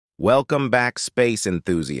Welcome back, space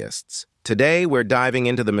enthusiasts. Today, we're diving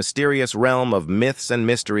into the mysterious realm of myths and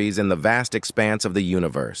mysteries in the vast expanse of the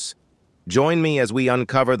universe. Join me as we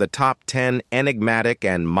uncover the top 10 enigmatic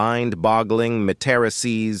and mind-boggling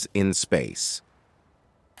meteorises in space.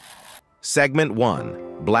 Segment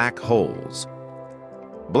 1. Black Holes.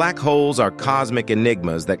 Black holes are cosmic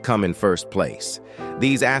enigmas that come in first place.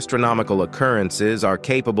 These astronomical occurrences are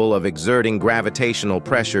capable of exerting gravitational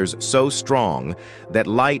pressures so strong that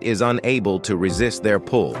light is unable to resist their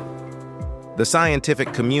pull. The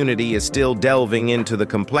scientific community is still delving into the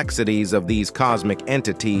complexities of these cosmic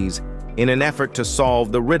entities in an effort to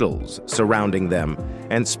solve the riddles surrounding them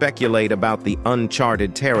and speculate about the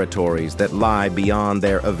uncharted territories that lie beyond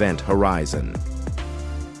their event horizon.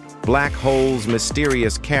 Black holes'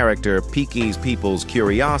 mysterious character piques people's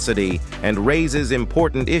curiosity and raises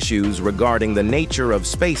important issues regarding the nature of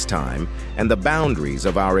space-time and the boundaries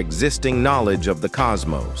of our existing knowledge of the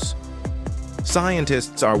cosmos.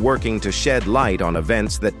 Scientists are working to shed light on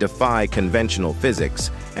events that defy conventional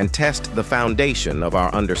physics and test the foundation of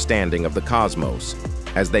our understanding of the cosmos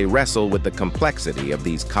as they wrestle with the complexity of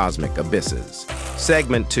these cosmic abysses.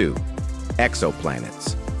 Segment 2.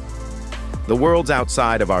 Exoplanets. The worlds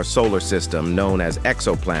outside of our solar system, known as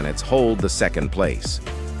exoplanets, hold the second place.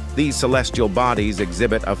 These celestial bodies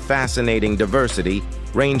exhibit a fascinating diversity,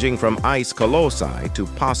 ranging from ice colossi to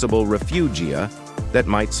possible refugia that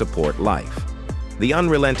might support life. The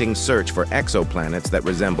unrelenting search for exoplanets that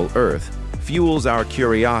resemble Earth fuels our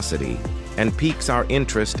curiosity and piques our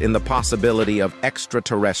interest in the possibility of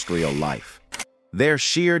extraterrestrial life. Their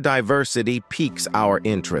sheer diversity piques our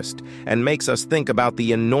interest and makes us think about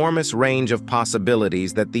the enormous range of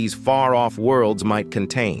possibilities that these far-off worlds might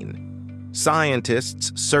contain.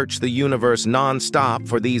 Scientists search the universe non-stop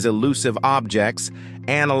for these elusive objects,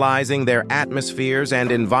 analyzing their atmospheres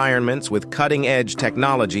and environments with cutting-edge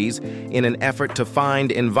technologies in an effort to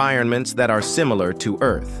find environments that are similar to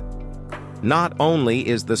Earth. Not only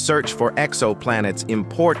is the search for exoplanets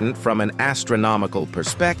important from an astronomical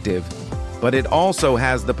perspective, but it also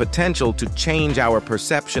has the potential to change our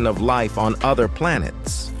perception of life on other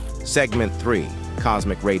planets. Segment 3.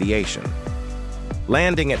 Cosmic Radiation.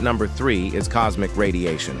 Landing at number 3 is cosmic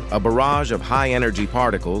radiation, a barrage of high-energy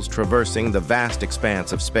particles traversing the vast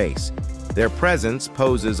expanse of space. Their presence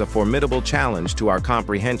poses a formidable challenge to our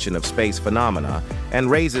comprehension of space phenomena and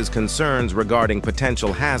raises concerns regarding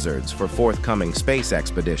potential hazards for forthcoming space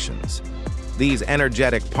expeditions. These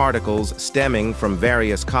energetic particles, stemming from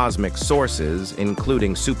various cosmic sources,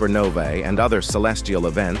 including supernovae and other celestial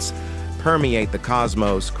events, permeate the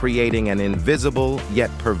cosmos, creating an invisible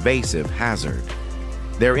yet pervasive hazard.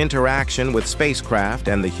 Their interaction with spacecraft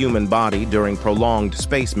and the human body during prolonged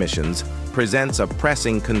space missions presents a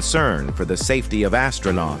pressing concern for the safety of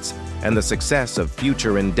astronauts and the success of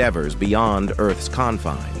future endeavors beyond Earth's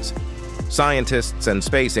confines. Scientists and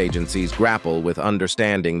space agencies grapple with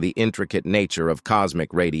understanding the intricate nature of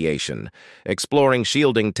cosmic radiation, exploring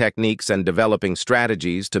shielding techniques and developing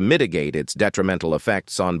strategies to mitigate its detrimental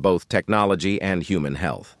effects on both technology and human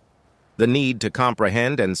health. The need to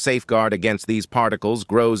comprehend and safeguard against these particles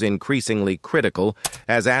grows increasingly critical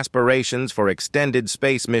as aspirations for extended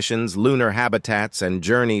space missions, lunar habitats, and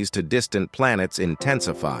journeys to distant planets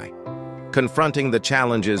intensify. Confronting the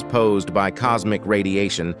challenges posed by cosmic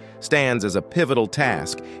radiation stands as a pivotal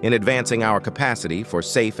task in advancing our capacity for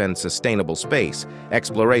safe and sustainable space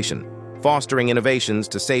exploration, fostering innovations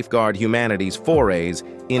to safeguard humanity's forays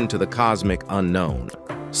into the cosmic unknown.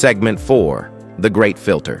 Segment 4. The Great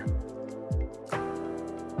Filter.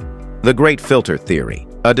 The Great Filter Theory,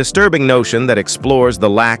 a disturbing notion that explores the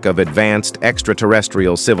lack of advanced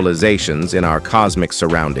extraterrestrial civilizations in our cosmic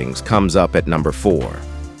surroundings, comes up at number 4.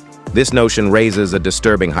 This notion raises a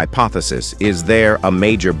disturbing hypothesis. Is there a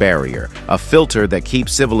major barrier, a filter that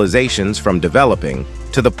keeps civilizations from developing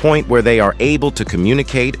to the point where they are able to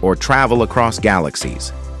communicate or travel across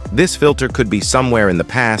galaxies? This filter could be somewhere in the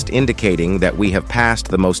past, indicating that we have passed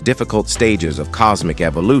the most difficult stages of cosmic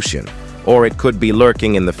evolution, or it could be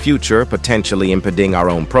lurking in the future, potentially impeding our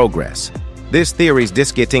own progress. This theory's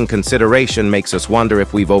disquieting consideration makes us wonder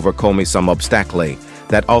if we've overcome some obstacle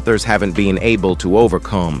that others haven't been able to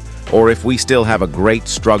overcome, or if we still have a great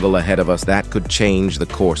struggle ahead of us that could change the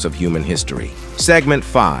course of human history. Segment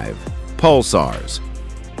 5. Pulsars.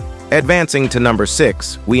 Advancing to number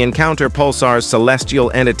 6, we encounter pulsars,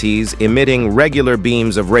 celestial entities emitting regular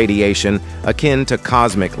beams of radiation akin to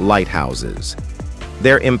cosmic lighthouses.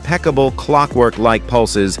 Their impeccable clockwork-like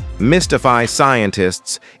pulses mystify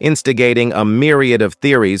scientists, instigating a myriad of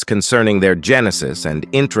theories concerning their genesis and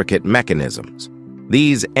intricate mechanisms.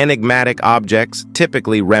 These enigmatic objects,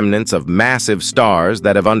 typically remnants of massive stars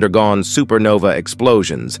that have undergone supernova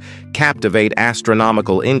explosions, captivate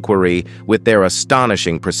astronomical inquiry with their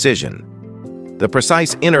astonishing precision. The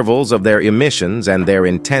precise intervals of their emissions and their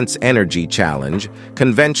intense energy challenge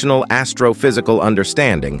conventional astrophysical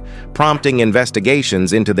understanding, prompting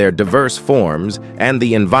investigations into their diverse forms and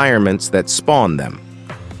the environments that spawn them.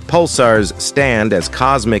 Pulsars stand as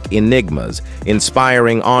cosmic enigmas,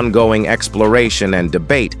 inspiring ongoing exploration and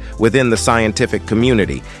debate within the scientific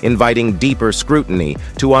community, inviting deeper scrutiny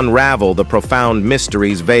to unravel the profound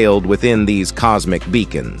mysteries veiled within these cosmic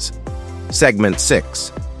beacons. Segment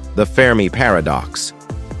 6. The Fermi Paradox.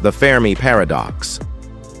 The Fermi Paradox.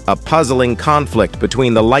 A puzzling conflict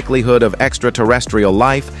between the likelihood of extraterrestrial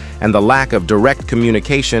life and the lack of direct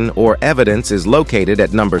communication or evidence is located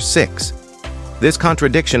at number 6. This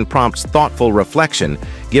contradiction prompts thoughtful reflection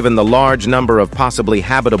given the large number of possibly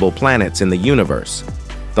habitable planets in the universe.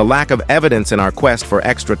 The lack of evidence in our quest for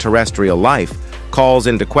extraterrestrial life calls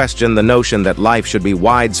into question the notion that life should be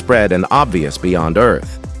widespread and obvious beyond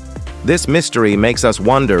Earth. This mystery makes us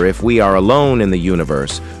wonder if we are alone in the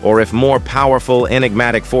universe, or if more powerful,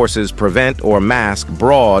 enigmatic forces prevent or mask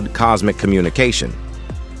broad cosmic communication.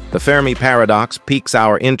 The Fermi Paradox piques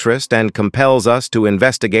our interest and compels us to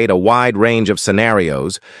investigate a wide range of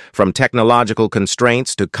scenarios, from technological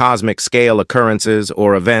constraints to cosmic-scale occurrences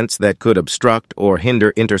or events that could obstruct or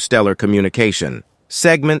hinder interstellar communication.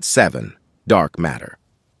 Segment 7. Dark Matter.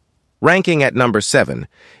 Ranking at number 7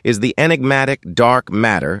 is the enigmatic dark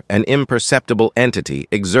matter, an imperceptible entity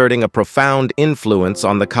exerting a profound influence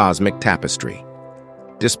on the cosmic tapestry.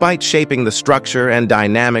 Despite shaping the structure and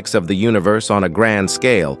dynamics of the universe on a grand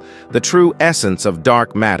scale, the true essence of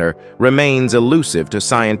dark matter remains elusive to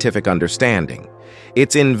scientific understanding.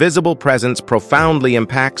 Its invisible presence profoundly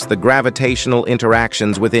impacts the gravitational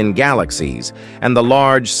interactions within galaxies and the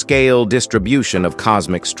large-scale distribution of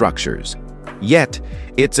cosmic structures. Yet,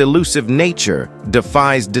 its elusive nature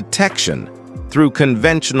defies detection through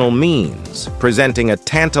conventional means, presenting a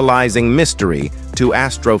tantalizing mystery to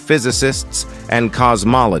astrophysicists and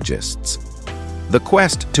cosmologists. The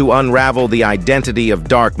quest to unravel the identity of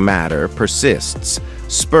dark matter persists,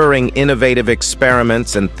 spurring innovative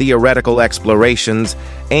experiments and theoretical explorations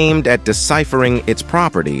aimed at deciphering its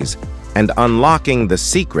properties and unlocking the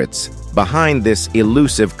secrets behind this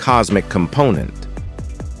elusive cosmic component.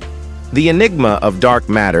 The enigma of dark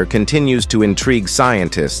matter continues to intrigue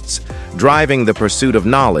scientists, driving the pursuit of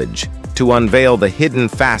knowledge to unveil the hidden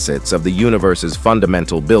facets of the universe's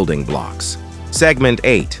fundamental building blocks. Segment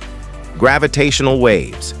 8. Gravitational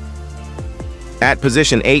Waves. At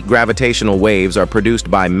position 8, gravitational waves are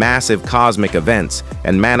produced by massive cosmic events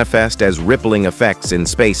and manifest as rippling effects in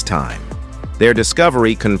space-time. Their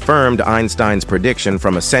discovery confirmed Einstein's prediction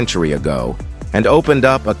from a century ago and opened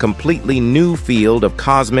up a completely new field of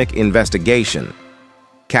cosmic investigation.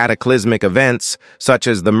 Cataclysmic events, such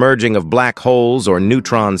as the merging of black holes or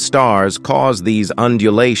neutron stars, cause these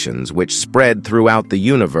undulations which spread throughout the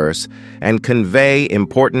universe and convey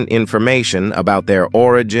important information about their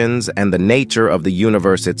origins and the nature of the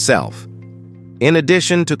universe itself. In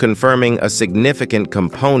addition to confirming a significant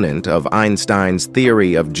component of Einstein's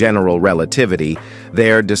theory of general relativity,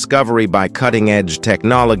 their discovery by cutting-edge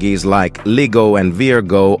technologies like LIGO and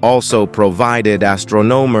Virgo also provided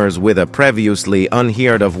astronomers with a previously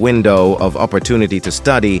unheard-of window of opportunity to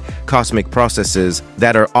study cosmic processes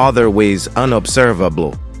that are otherwise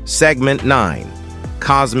unobservable. Segment 9.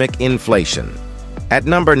 Cosmic Inflation. At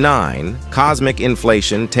number 9, cosmic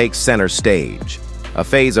inflation takes center stage, a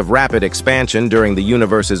phase of rapid expansion during the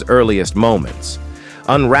universe's earliest moments.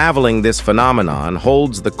 Unraveling this phenomenon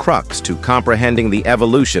holds the crux to comprehending the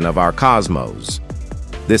evolution of our cosmos.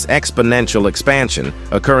 This exponential expansion,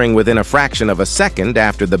 occurring within a fraction of a second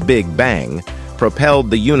after the Big Bang, propelled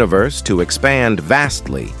the universe to expand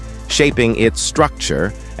vastly, shaping its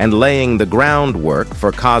structure and laying the groundwork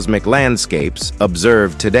for cosmic landscapes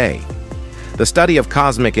observed today. The study of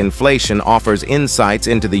cosmic inflation offers insights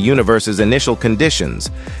into the universe's initial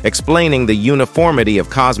conditions, explaining the uniformity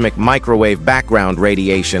of cosmic microwave background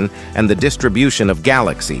radiation and the distribution of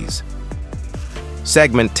galaxies.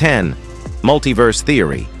 Segment 10. Multiverse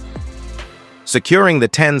Theory. Securing the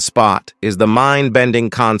 10 spot is the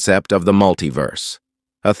mind-bending concept of the multiverse,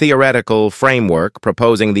 a theoretical framework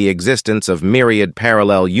proposing the existence of myriad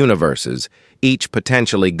parallel universes, each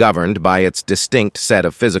potentially governed by its distinct set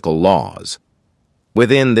of physical laws.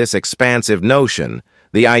 Within this expansive notion,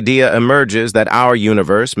 the idea emerges that our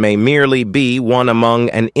universe may merely be one among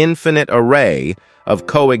an infinite array of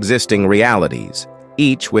coexisting realities,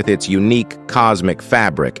 each with its unique cosmic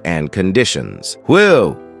fabric and conditions.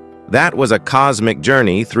 Whew! That was a cosmic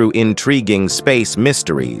journey through intriguing space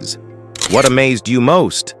mysteries. What amazed you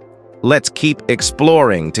most? Let's keep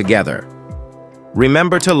exploring together.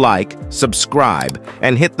 Remember to like, subscribe,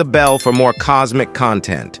 and hit the bell for more cosmic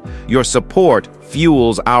content. Your support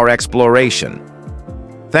fuels our exploration.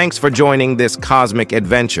 Thanks for joining this cosmic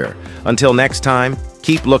adventure. Until next time,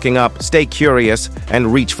 keep looking up, stay curious,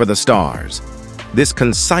 and reach for the stars. This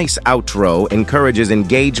concise outro encourages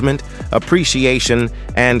engagement, appreciation,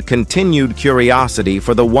 and continued curiosity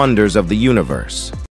for the wonders of the universe.